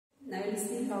Let us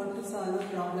see how to solve a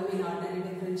problem in ordinary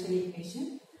differential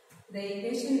equation. The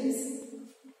equation is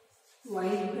y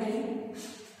prime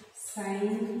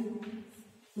sin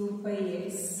 2 pi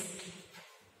x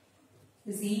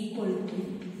is equal to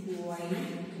y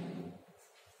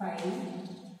pi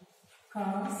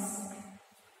cos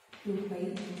 2 pi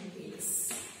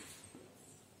x.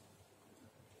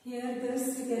 Here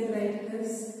this you can write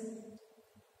this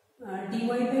dy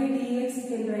by dx, you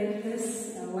can write this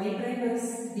y prime as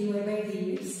dy by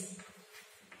dx,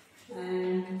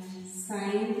 and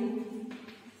sin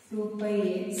 2 pi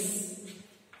x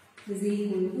is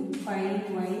equal to pi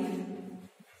y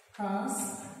cos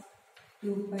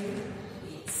 2 pi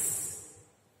x.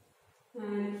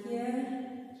 And here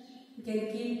you can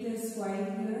keep this y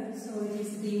here, so it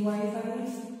is dy by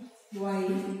y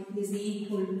is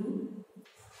equal to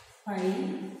pi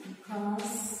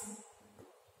cos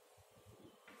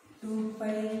 2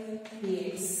 pi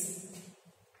x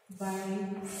by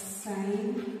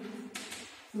sin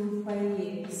 2 pi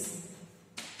x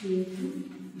into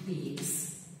dx.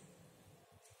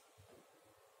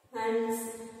 And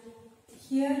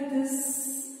here this,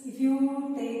 if you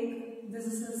take this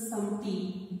is some t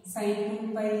sin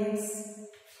 2 pi x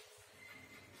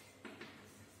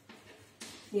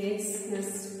as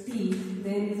t,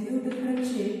 then if you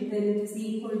differentiate, then it is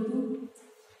equal to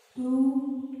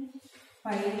 2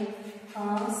 pi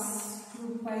cos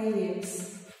 2 pi x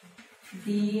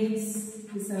dx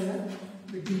is our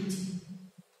dt.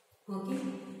 Okay,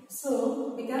 so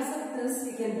because of this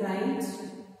we can write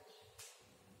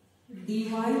dy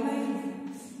by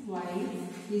y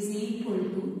is equal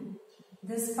to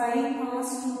this pi cos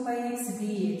 2 pi x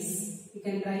dx. You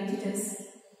can write it as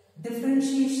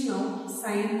differentiation of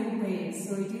sin 2 pi x.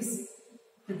 So it is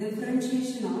the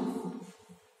differentiation of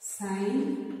sin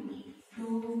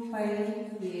 2 pi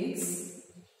x.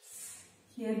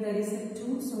 Here there is a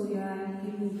 2, so we are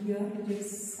keeping here it is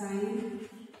sin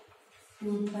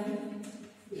 2 pi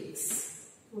x.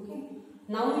 Okay.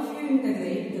 Now if you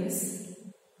integrate this,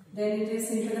 then it is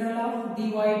integral of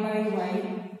dy by y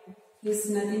is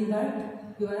nothing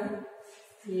but your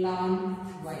ln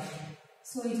y.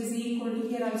 So it is equal to,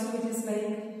 here also it is like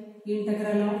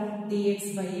integral of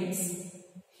dx by x.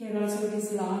 Here also it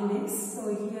is ln x. So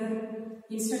here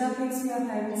instead of x we are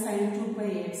having sin 2 pi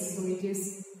x. So it is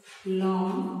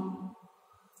ln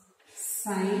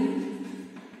sin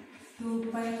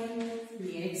 2 pi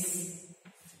x.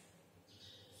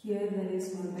 Here there is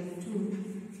 1 by 2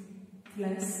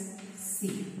 plus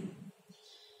c.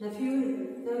 Now if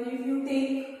you take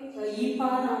e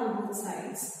power on both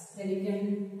sides, then you can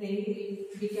take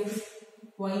it becomes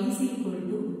y is equal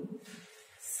to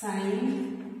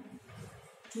sin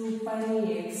 2 pi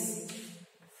x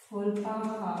whole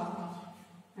power half,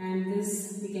 and this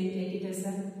we can take it as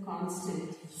a constant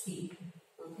c.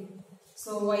 Okay, so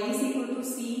y is equal to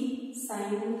c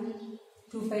sin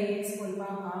 2 pi x whole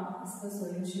power half is the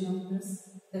solution of this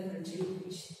differential equation.